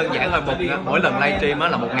đây tính đơn giản là mỗi lần livestream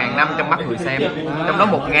là 1.500 mắt người xem. Trong đó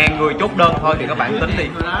 1.000 người chốt đơn thôi thì các bạn tính đi.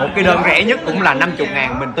 Một cái đơn rẻ nhất cũng là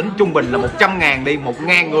 50.000, mình tính trung bình là 100.000 đi.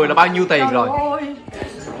 1.000 người là bao nhiêu tiền rồi?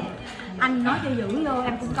 Anh nói cho dữ vô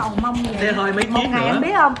em cũng cầu mong vậy. Thế thôi mấy một ngày em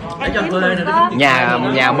biết không? Em kiếm được có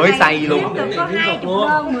nhà mới xây luôn. Được có 20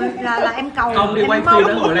 đơn là em cầu. Không đi quay phim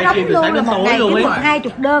đó ngồi livestream từ sáng đến tối luôn ấy.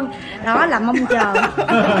 20 đơn. Đó là mong chờ.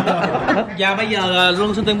 Và bây giờ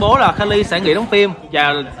Luân xin tuyên bố là Kali sẽ nghỉ đóng phim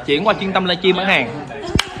và chuyển qua chuyên tâm livestream bán hàng.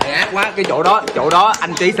 Ác quá, cái chỗ đó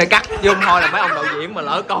anh Trí sẽ cắt chứ không thôi là mấy ông đạo diễn mà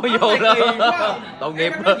lỡ có vô đó tội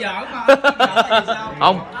nghiệp.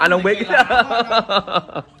 Không, anh không biết.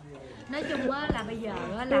 Nói chung á là bây giờ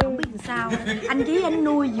á là không biết làm sao. Anh Trí anh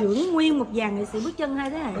nuôi dưỡng nguyên một dàn nghệ sĩ Buớc Chân 2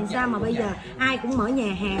 thế hệ làm sao mà bây giờ ai cũng mở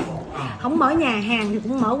nhà hàng. Không mở nhà hàng thì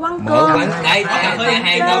cũng mở quán cơm. Đây, nhà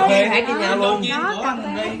hàng cà phê hát với nhau luôn. Đó, cà phê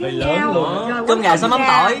hát với nhau. Rồi trong nhà xóm mắm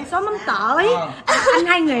tỏi. Xóm mắm tỏi. Anh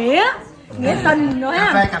Hai Nghĩa. Nghĩa tình nữa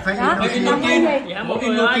ha. Cà phê dạ, mọi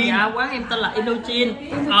người ơi, dạ, quán em tên là Indochine,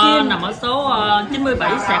 nằm ở số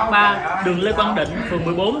 97/3 đường Lê Quang Định, phường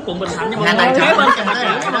 14, quận Bình Thạnh nha mọi người. Kế bên Trần Bạch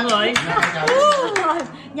Chiểu nha mọi người.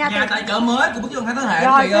 Nhà tại chợ mới của Buớc Chân 2 thế hệ.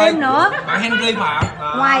 Rồi thêm nữa. Bạn Henry Phạm.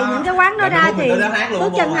 Ngoài những cái quán đó ra thì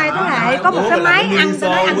Buớc Chân 2 thế hệ có một cái máy ăn tôi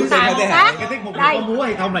nói ăn tàn sát. Đây. Có múa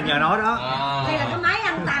hay không là nhờ nó đó. Đây là cái máy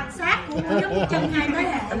ăn tàn sát của Buớc Chân 2 thế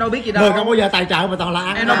hệ. Em đâu biết gì đâu. Người không bao giờ tài trợ mà toàn là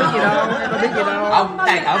ăn. Em đâu biết gì đâu. Em đâu biết gì đâu. Ông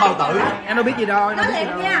tài trợ bao tử. Em đâu biết gì đâu. Nói thiệt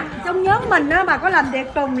nha, trong nhóm mình á mà có làm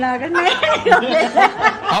tiệc tùng là cái né.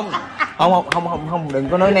 Không, đừng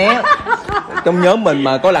có nói né. Trong nhóm mình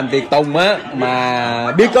mà có làm tiệc tùng á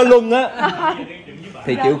mà biết có Luân á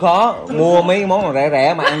thì chịu khó mua mấy món rẻ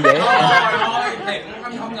rẻ mà ăn dễ.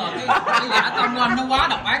 Dạ tao ngon nó quá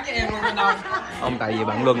độc ác với em luôn đâu. Ông tại vì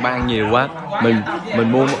bạn Luân ban nhiều quá,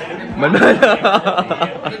 mình mua mình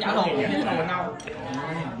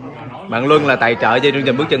bạn Luân là tài trợ cho chương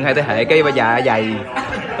trình Bước Chân Hai Thế Hệ cái dạ dày,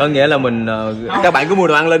 có nghĩa là mình các bạn cứ mua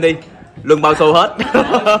đồ ăn lên đi, Luân bao xô hết.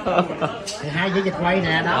 Thì 2 dĩa vịt quay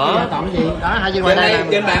nè đó, còn cái gì đó 2 dĩa quay đây đây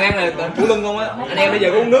trên bàn ăn là của Luân không á, anh em bây giờ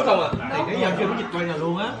có uống nước không à? Thì nãy giờ chưa có vịt quay nào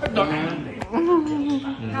luôn á.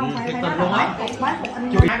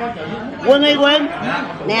 Quân ơi Quân,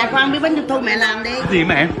 nè con biết bánh trung thu mẹ làm đi. Cái gì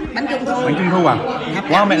mẹ? Bánh trung thu. Bánh trung thu à?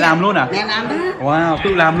 Wow, mẹ làm luôn à? Mẹ làm đó. Wow,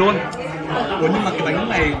 tự làm luôn. Ủa nhưng mà cái bánh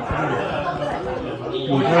này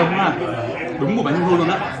mùi thơm quá. Đúng mùi bánh trung thu luôn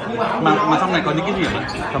á. Mà trong này có những cái gì ạ?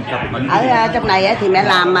 Cầm cặp bánh. Ở trong này thì mẹ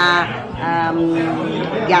làm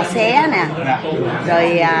gà xé nè,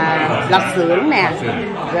 rồi lạp xưởng nè,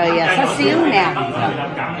 rồi xá xíu nè,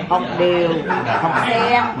 hột điều, hột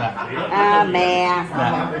sen, mè,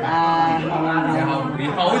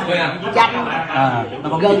 chanh,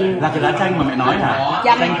 gừng. Là cái lá chanh mà mẹ nói hả?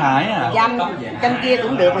 Chanh Thái à? Chanh kia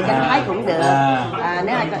cũng được mà chanh Thái cũng được.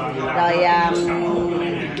 Nếu rồi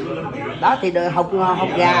đó thì được hột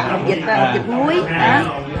gà, hột vịt muối đó.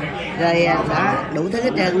 Rồi đó, đủ thứ hết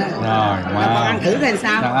trơn đó. Rồi, wow. Con ăn thử coi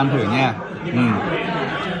sao. Nào ăn thử nha.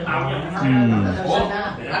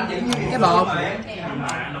 Cái bột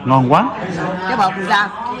ngon quá. cái bột làm sao?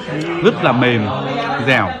 Rất là mềm,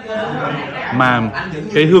 dẻo. Mà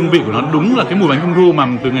cái hương vị của nó đúng là cái mùi bánh trung thu mà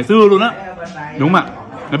từ ngày xưa luôn á. Đúng không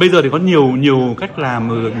ạ? Bây giờ thì có nhiều cách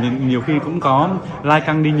làm, nhiều khi cũng có lai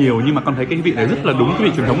căng đi nhiều, nhưng mà con thấy cái vị này rất là đúng cái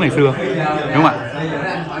vị truyền thống ngày xưa. Đúng không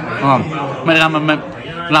ạ? Mẹ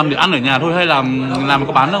làm để ăn ở nhà thôi hay làm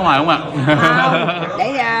có bán ra ngoài không ạ?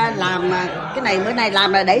 Để làm cái này bữa nay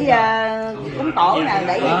làm là để cúng tổ nè,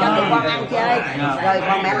 để cho tụi con ăn chơi. Rồi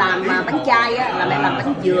còn mẹ làm bánh chay á, là mẹ làm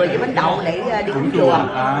bánh dừa với bánh đậu để đi cúng chùa.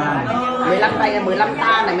 15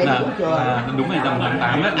 ta này mẹ đi cúng chùa. Đúng rồi, tầm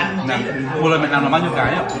 8 đấy. Một lần mẹ làm là bao nhiêu cái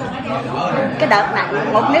ạ? Cái đợt này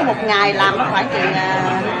nếu một ngày làm nó khoảng chừng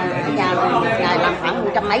một ngày làm khoảng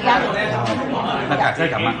 100 mấy cái. Là cả chơi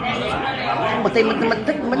cả mặn. Một thì mình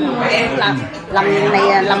thích mình làm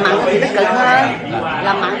này làm mặn thì nó cực hơn.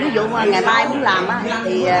 Làm mặn ví dụ ngày mai muốn làm á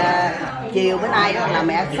thì chiều bữa nay đó là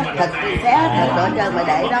mẹ xắt thịt xé thịt rồi trơn mà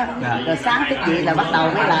để đó, rồi sáng thức dậy là bắt đầu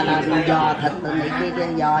mới là giò thịt rồi này kia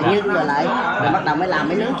giò nhưng rồi lại rồi bắt đầu mới làm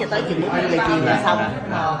mới nướng cho tới chừng 1 giờ chiều là xong.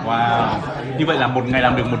 Wow, như vậy là một ngày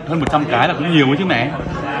làm được hơn 100 cái là cũng nhiều chứ mẹ?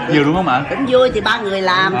 Nhiều đúng không ạ? Cũng vui thì 3 người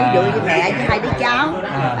làm, ví dụ như mẹ với 2 đứa cháu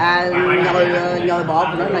nhồi bột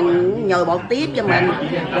nữa là nhồi bột tiếp cho mình,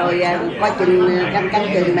 rồi coi chừng canh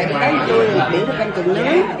chừng mẹ đi tới chui biểu nó canh chừng nướng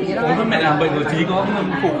vậy đó. Ủa, mẹ làm vậy rồi Trí có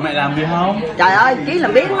phụ mẹ làm gì không? Trời ơi, Trí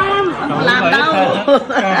làm biết lắm, không làm đâu.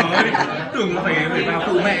 Tưởng là phải vào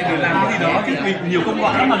phụ mẹ để làm cái gì đó chứ, vì nhiều công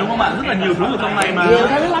đoạn lắm mà đúng không ạ? Rất là nhiều thứ ở trong này mà. Nhiều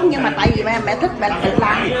thứ lắm nhưng mà tại vì mẹ thích mẹ tự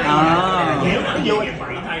làm. Ví dụ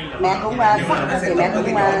mẹ cũng sắc thì mẹ cũng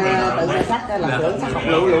tự mẹ sắc là xưởng sắc học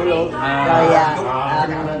lụ rồi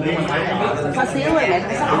xá xíu mẹ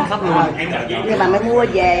cũng sắc luôn. Nhưng mà mẹ mua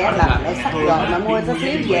về là mẹ sắc rồi, mẹ mua xá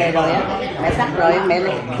xíu về rồi mẹ sắc rồi mẹ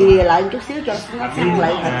kìa lại một chút xíu cho nó sắc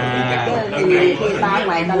lại. Cái nhiều khi ta ở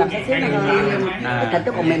ngoài ta làm xá xíu nó hơi thịt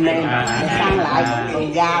nó còn mềm mẹ sang lại,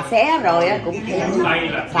 còn gà xé rồi cũng thêm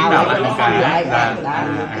xào lại cho nó sang lại.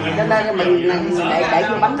 Cho nên mình để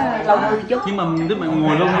cho bánh lâu hơn chút. Nhưng mà nếu mà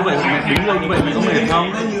ngồi lâu như vậy, mẹ đứng lâu như vậy mẹ có mệt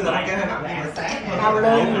không?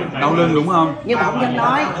 Đau lưng đúng không? Nhưng mà không dám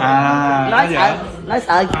nói. Nói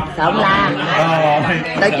sợ ông la.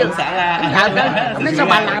 Đợi chứ sợ la. Ông nói sao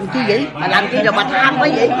bà làm chi vậy? Bà làm chi rồi bà tham quá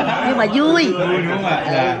vậy? Nhưng mà vui.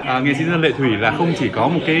 Nghệ sĩ Lệ Thủy là không chỉ có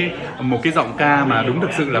một cái giọng ca mà đúng thực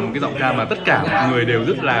sự là một cái giọng ca mà tất cả mọi người đều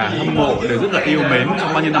rất là hâm mộ, đều rất là yêu mến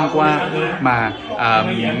trong bao nhiêu năm qua, mà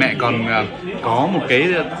mẹ còn có một cái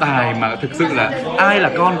tài mà thực sự là ai là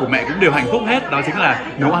con của mẹ cũng đều hạnh phúc hết, đó chính là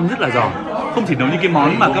nấu ăn rất là giỏi. Không chỉ nấu những cái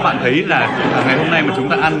món mà các bạn thấy là ngày hôm nay mà chúng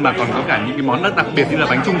ta ăn, mà còn có cả những cái món rất đặc biệt như là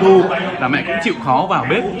bánh trung thu, là mẹ cũng chịu khó vào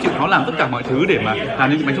bếp, chịu khó làm tất cả mọi thứ để mà làm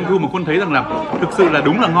những cái bánh trung thu mà Quân thấy rằng là thực sự là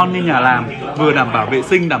đúng là ngon như nhà làm, vừa đảm bảo vệ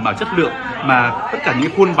sinh, đảm bảo chất lượng, mà tất cả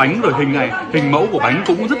những khuôn bánh rồi hình mẫu của bánh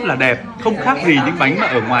cũng rất là đẹp, không khác gì những bánh mà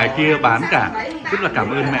ở ngoài kia bán cả. Rất là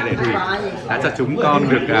cảm ơn mẹ Lệ Thủy đã cho chúng con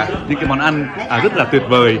được những cái món ăn rất là tuyệt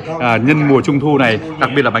vời nhân mùa trung thu này, đặc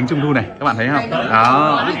biệt là bánh trung thu này, các bạn thấy không?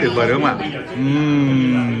 Đó, rất tuyệt vời đúng không ạ?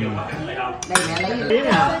 Đây mẹ lấy tiếng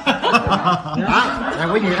à. Đó, là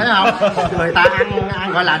quý vị thấy không? Người ta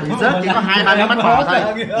ăn gọi là dessert chỉ có 2-3 bánh bò thôi.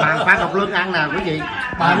 Mà Phan Ngọc Lương ăn nè quý vị.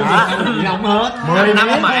 Bà gì không hết. 10 năm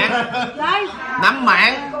mạng. 5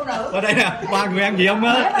 mạng. Ở đây nè, 3 người ăn gì không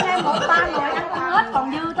hết. Một 3 người ăn không hết,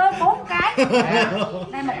 còn dư tới 4 cái.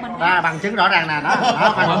 Đây một mình. Đó bằng chứng rõ ràng nè, đó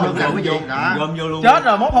phải không được cái gì đó. Gom vô luôn. Chết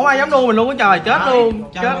rồi, mốt không ai dám đua mình luôn á trời, chết luôn,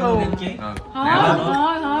 chết luôn. Thôi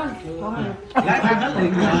thôi.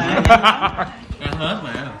 Ăn hết mà.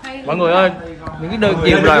 Mọi người ơi, những cái đơn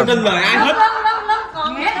chìm rồi. Tin lời ai hết.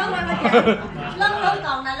 Lớn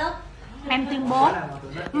còn này lớn. Em tuyên bố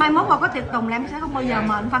mai mốt mà có tiệc tùng là em sẽ không bao giờ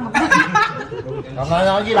mời anh Phan Ngọc Đức. Còn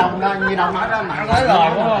nói với Đông đó, như Đông nói đó mà lấy lời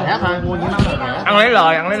đúng không? Rẻ thôi, mua những món rẻ. Ăn lấy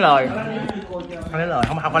lời, ăn lấy lời. Ăn lấy lời,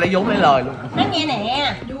 không phải lấy vốn lấy lời luôn. Nói nghe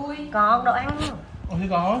nè, còn đồ ăn. Thì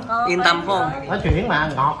có. Yên tâm phải không? Nói chuyện mà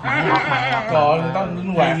ngọt mà. Trời ơi, tao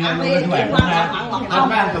linh hoạt.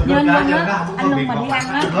 Nhân anh luôn mà đi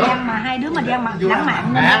ăn á, đi ăn mà hai đứa mà đi ăn mà lãng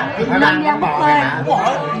mạn nên đi ăn buffet.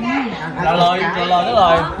 Là lời đó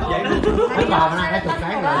lời.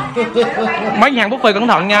 Mấy nhà hàng buffet cẩn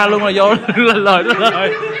thận nha, luôn là vô lên lời đó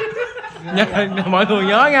lời. Mọi người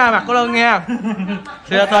nhớ nha, mặc có lưng nha.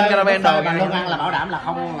 Xe tên caramel đồ mà lương ăn là bảo đảm là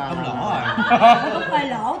không lỗ rồi. Buffet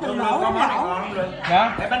lỗ từ lỗ đến lỗ.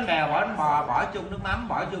 Dạ. Cái bánh bèo bỏ chung nước mắm,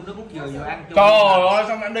 bỏ chung nước cốt dừa vô ăn chung. Trời ơi,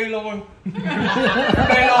 xong anh đi luôn.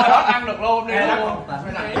 Đi luôn, hết ăn được luôn, đi luôn.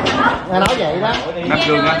 Nghe nói vậy đó. Mắt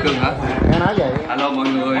Cường hả? Nghe nói vậy. Hello mọi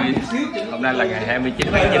người, hôm nay là ngày 29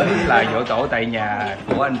 tháng 9 là giỗ tổ tại nhà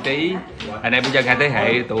của anh Trí. Anh em của Chân hai thế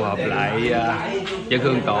hệ tụ họp lại dân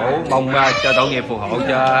hương tổ, mong cho tổ nghiệp phù hộ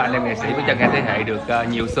cho anh em nghệ sĩ của Chân hai thế hệ được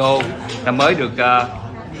nhiều show, năm mới được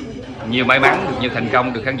nhiều may mắn, được nhiều thành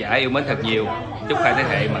công, được khán giả yêu mến thật nhiều. Chúc hai thế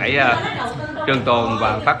hệ mãi trường tồn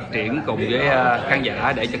và phát triển cùng với khán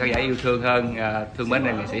giả để cho khán giả yêu thương hơn, thương mến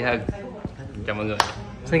anh nghệ sĩ hơn. Chào mọi người.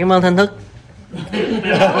 Xin cảm ơn Thanh Thức.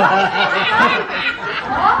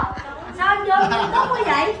 Sao anh vô nghiêm túc quá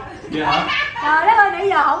vậy? Trời đất ơi, nãy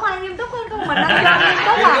giờ không ai nghiêm túc hết, con mình anh vô nghiêm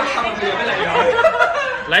túc à?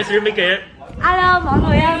 Livestream đi kìa. Alo mọi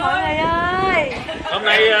người ơi. Hôm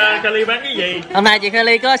nay Kelly bán cái gì? Hôm nay chị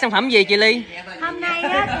Kelly có sản phẩm gì chị Ly? Hôm nay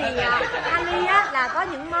á thì Ali á là có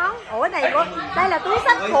những món. Ủa này đây là túi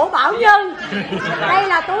xách của Bảo Nhân. Đây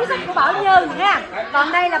là túi xách của Bảo Nhân nha.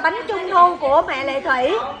 Còn đây là bánh trung thu của mẹ Lệ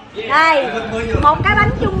Thủy. Đây, một cái bánh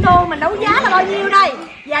trung thu mình đấu giá là bao nhiêu đây?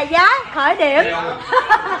 Và giá khởi điểm.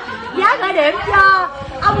 Giá khởi điểm cho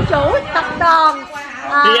ông chủ tập đoàn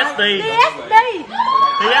TST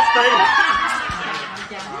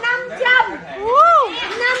 500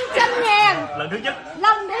 ngàn. Lần thứ nhất.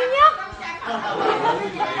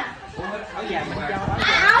 Áo dài mình cho.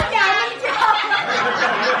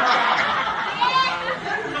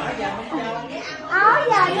 Áo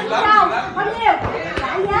dài mình cho. Bao nhiêu? Trả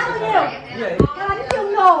giá bao nhiêu? Cái bánh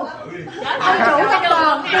trung thu. Ông chủ tập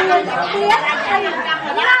đoàn TST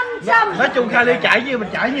 500. Nói chung Kali chạy nhiêu mình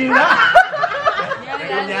chạy nhiêu đó.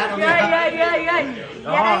 Ghê.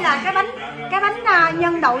 Và đây là cái bánh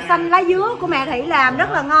nhân đậu xanh lá dứa của mẹ Thủy làm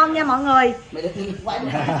rất là ngon nha mọi người.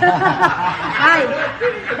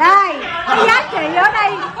 Đây, cái giá trị ở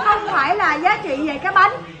đây không phải là giá trị về cái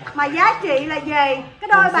bánh mà giá trị là về cái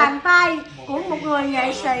đôi bàn tay của một người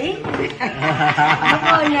nghệ sĩ. Một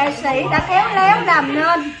người nghệ sĩ đã khéo léo làm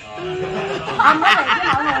nên. Ông nói với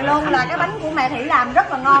mọi người luôn là cái bánh của mẹ Thủy làm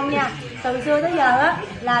rất là ngon nha. Từ xưa tới giờ á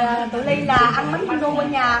là tụi Ly là ăn bánh trung thu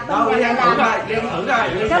bên nhà mẹ làm.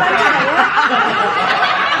 Cái bánh này á.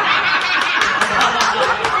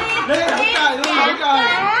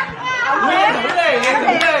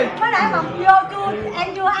 Mới nãy mà vô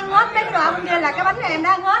em chưa ăn hết mấy cái đồ ăn kia là cái bánh này em đã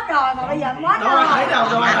ăn hết rồi mà bây giờ em hết rồi.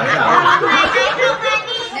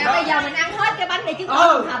 Bây giờ mình ăn hết cái bánh này chứng tỏ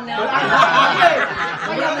lòng thành nè.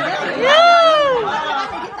 Bây giờ mình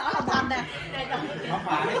chứng tỏ lòng thành nè.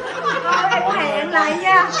 Em hẹn lại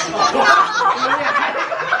nha.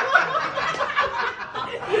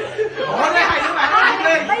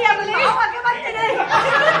 Bây giờ mình bỏ qua cái bánh này đi.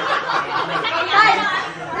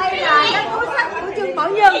 Đây là cái túi xách của Trương Bảo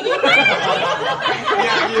Nhân.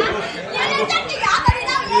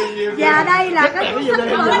 Và đây là cái túi xách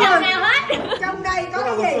của Bảo Nhân. Trong đây có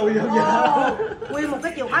cái gì? Nguyên một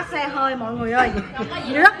cái chìa khóa xe hơi mọi người ơi.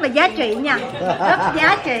 Rất là giá trị nha. Rất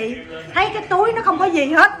giá trị. Thấy cái túi nó không có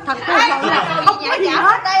gì hết. Thật sự là không có gì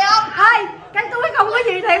hết. Đây không? Ê, cái túi không có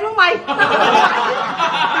gì thiệt luôn mày.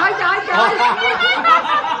 Trời.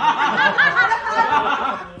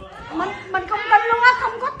 Mình không tin luôn á,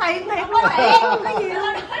 không có tiền thiệt luôn em không cái gì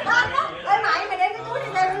luôn. Ê mày đem cái túi đi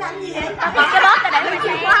đem làm gì vậy? Còn cái bóp ta để mày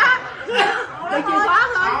chìa khóa. Đừng chìa khóa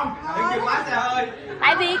thôi. Đừng chìa khóa xe hơi.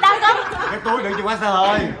 Tại vì tao có Cái túi đừng chìa khóa xe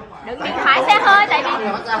hơi. đừng phải xe hơi tại vì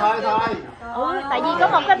xe hơi thôi. Tại vì có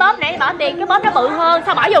một cái bóp này bỏ tiền, cái bóp nó bự hơn,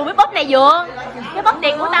 sao bỏ dùng cái bóp này vừa? Cái bóp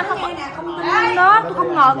tiền của tao không đó, tôi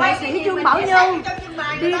không ngờ nghệ sĩ Trương Bảo Nhân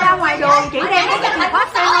đi ra ngoài đường chỉ đem cái chìa khóa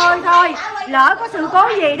xe hơi thôi. thôi, lỡ có sự cố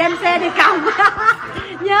gì đem xe đi cầm.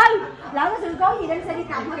 Nhân, lỡ có sự cố gì đem xe đi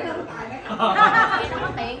cầm hết trơn.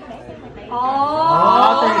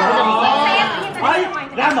 Ồ, thôi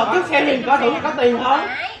ra một chiếc xe liền coi thử có tiền không.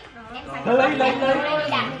 Lên.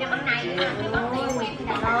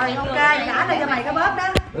 Rồi ok, trả lại cho mày cái bóp đó.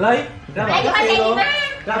 Ly, ra một chiếc xe luôn.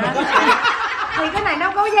 Ra một chiếc xe. Thì cái này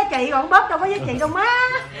nó có giá trị, còn bóp đâu có giá trị đâu má.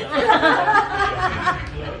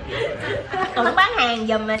 Tưởng bán hàng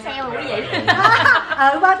giùm mà sale rồi quý vị.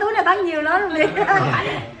 Ba túi này bán nhiều lắm luôn đi.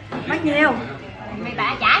 Bán nhiều. Mày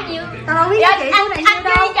bả trả nhiêu? Tao đâu biết giá trị túi này nhiêu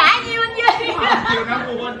đâu. Anh trả nhiêu anh Duy?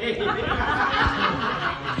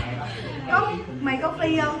 Mày có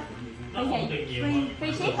phi không?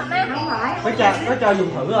 Phi ship hả má? Không phải. Có cho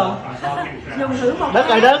dùng thử không? Dùng thử một. Đất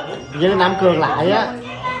ơi đất. Vậy Nam Cường lại á.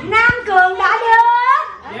 Nam Cường đã đến.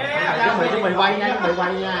 Chuẩn bị quay nha, chuẩn bị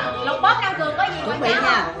quay nha. Lục bóp Nam Cường có gì chuẩn bị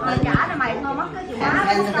nha. Mày trả là mày thôi mất cái chìa khóa.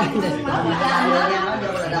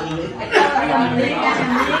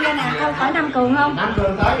 Cái này không phải Nam Cường không? Nam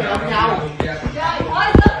Cường tới rồi gặp nhau.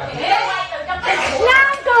 Nam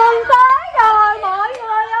Cường tới rồi mọi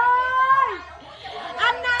người ơi.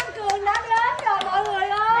 Anh Nam Cường đã đến rồi mọi người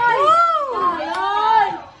ơi. Trời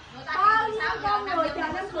ơi. Bao nhiêu con người chờ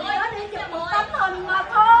Nam Cường tới để chụp một tấm hình mà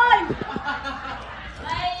thôi.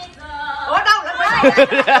 Ủa đâu lại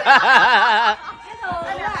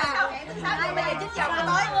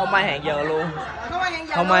Không ai hẹn giờ luôn.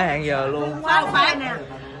 Không ai hẹn giờ luôn. Quá phải nè.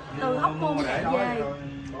 Từ Hóc Môn chạy về.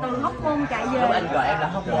 Từ Hóc Môn chạy về. Anh gọi em là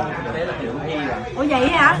Hóc Môn, thế là Củ Chi rồi. Ủa vậy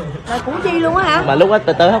hả? Rồi Củ Chi luôn á hả? Mà lúc đó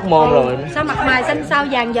tới Hóc Môn rồi. Sao mặt mày xanh sao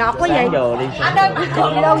vàng giọt quá vậy? Giờ đi. Anh ơi mặt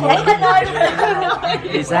cười đâu vậy anh ơi?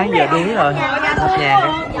 Đi sáng giờ đi rồi. Nhà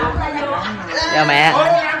chào mẹ.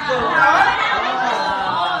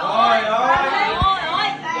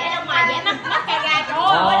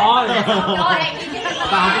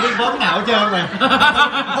 Tao không biết vốn nào hết trơn mày.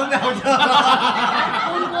 Vốn nào hết trơn.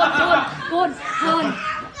 Cuốn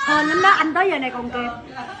hên lắm đó, anh tới giờ này còn kịp.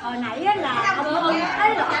 Hồi nãy á là ông Hưng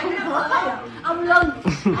ấy là ông Lưng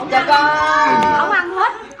cho con ông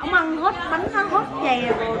ăn hết bánh nó hết chè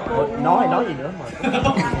rồi Nói gì nữa mà.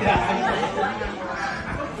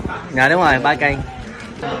 Dạ đúng rồi, 3 cây.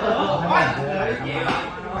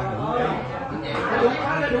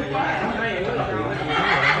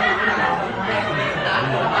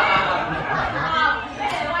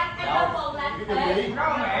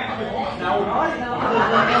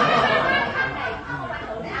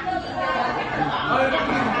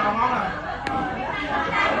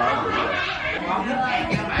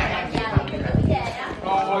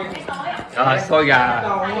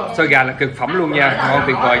 Xôi gà là cực phẩm luôn nha, ngon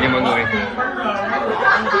tuyệt vời nha mọi người.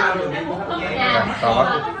 Wow.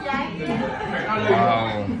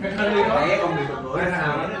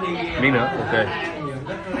 Miếng nữa, ok.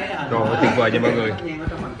 Rồi tuyệt vời nha mọi người.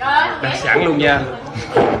 Đặc sản luôn nha.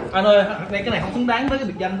 Anh ơi, cái này không xứng đáng với cái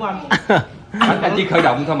biệt danh của anh. Anh chỉ khởi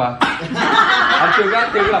động thôi mà. Anh chưa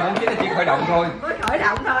làm món chính, anh chỉ khởi động thôi. Khởi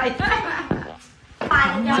động thôi.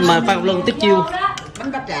 Xin mời Phan Ngọc Luân tiếp chiêu.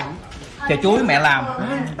 Bánh bắp tràm. Chè chuối mẹ làm.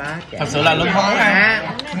 Thật sự là Luân không muốn ăn,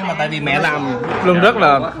 nhưng mà tại vì mẹ làm, Luân rất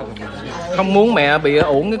là không muốn mẹ bị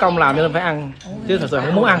uổng cái công làm cho nên phải ăn, chứ thật sự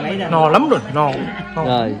không muốn ăn. No lắm rồi, no.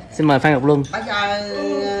 Rồi, xin mời Phan Ngọc Luân.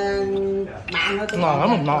 Ngon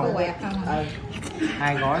lắm, mình no.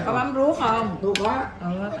 2 gói. Có mắm ruốc không? Tôi có.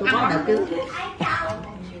 Tôi có được chứ.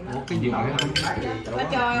 Cái gì vậy? Có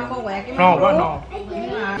cho cô quẹt cái No quá, no.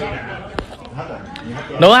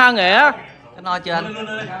 Nữa ha Nghệ. No chưa anh?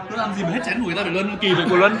 Nó làm gì mà hết chén mùi ta phải Luân kỳ rồi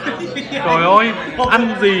của Luân. Trời ơi,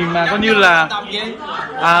 ăn gì mà coi như là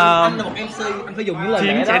anh là một MC, anh phải dùng những lời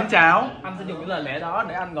lẽ đó. 9 chén cháo. Anh phải dùng những lời lẽ đó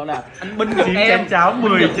để anh gọi là anh binh vực 9 em. chén cháo,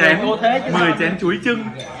 10 10 chén chuối chưng.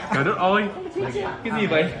 Trời đất ơi. Cái gì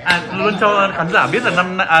vậy? Luân cho khán giả biết là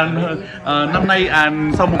năm nay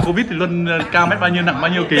sau một Covid thì Luân cao mét bao nhiêu, nặng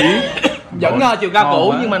bao nhiêu ký? Vẫn chiều cao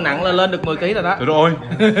cũ nhưng mà nặng là lên được 10 kg rồi đó. Trời ơi.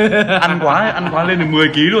 Ăn quá lên được 10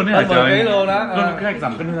 kg luôn đấy hả trời. 10 kg luôn đó. Luân cái hạch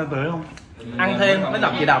giảm cân ra tới không? Ăn thêm mới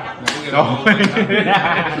đọc gì đọc. Rồi.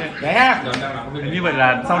 Vậy ha. Như vậy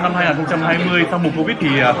là sau năm 2020, sau mùa Covid thì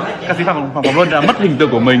ca sĩ Phạm Ngọc Luân đã mất hình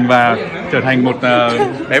tượng của mình và trở thành một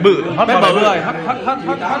bé bự hot bự rồi,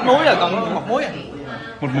 hết muối rồi, còn một muối.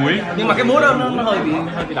 Một muối. Nhưng mà cái muối đó nó hơi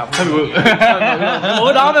bị độc. Hơi bự. Cái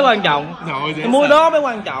muối đó mới quan trọng. Cái muối đó mới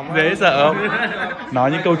quan trọng. Dễ sợ không?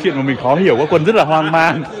 Nói những câu chuyện mà mình khó hiểu, quá Quân rất là hoang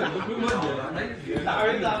mang.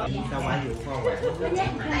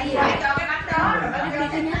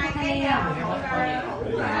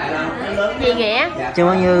 Gì Nghĩa? Trương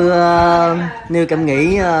Quang Như nêu cảm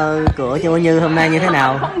nghĩ của Trương Quang Như hôm nay như thế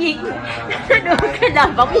nào? Không gì. Đưa cái lời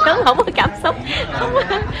phỏng vấn không có cảm xúc. Không có.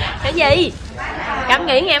 Cái gì? Cảm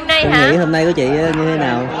nghĩ ngày hôm nay hả? Cảm nghĩ hôm nay của chị như thế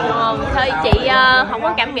nào? Thôi chị không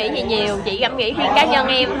có cảm nghĩ gì nhiều, chị cảm nghĩ riêng cá nhân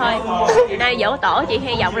em thôi. Nay giỗ tổ chị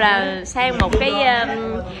hy vọng là sang một cái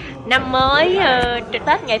năm mới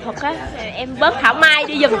Tết nghệ thuật á, em bớt thảo mai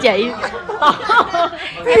đi giùm chị.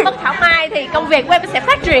 Em bớt thảo mai thì công việc của em sẽ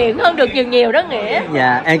phát triển hơn được nhiều đó Nghĩa.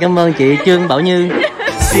 Dạ em cảm ơn chị Trương Bảo Như.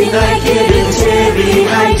 Xin ai kia đừng chê vì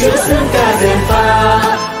hai chữ xương ca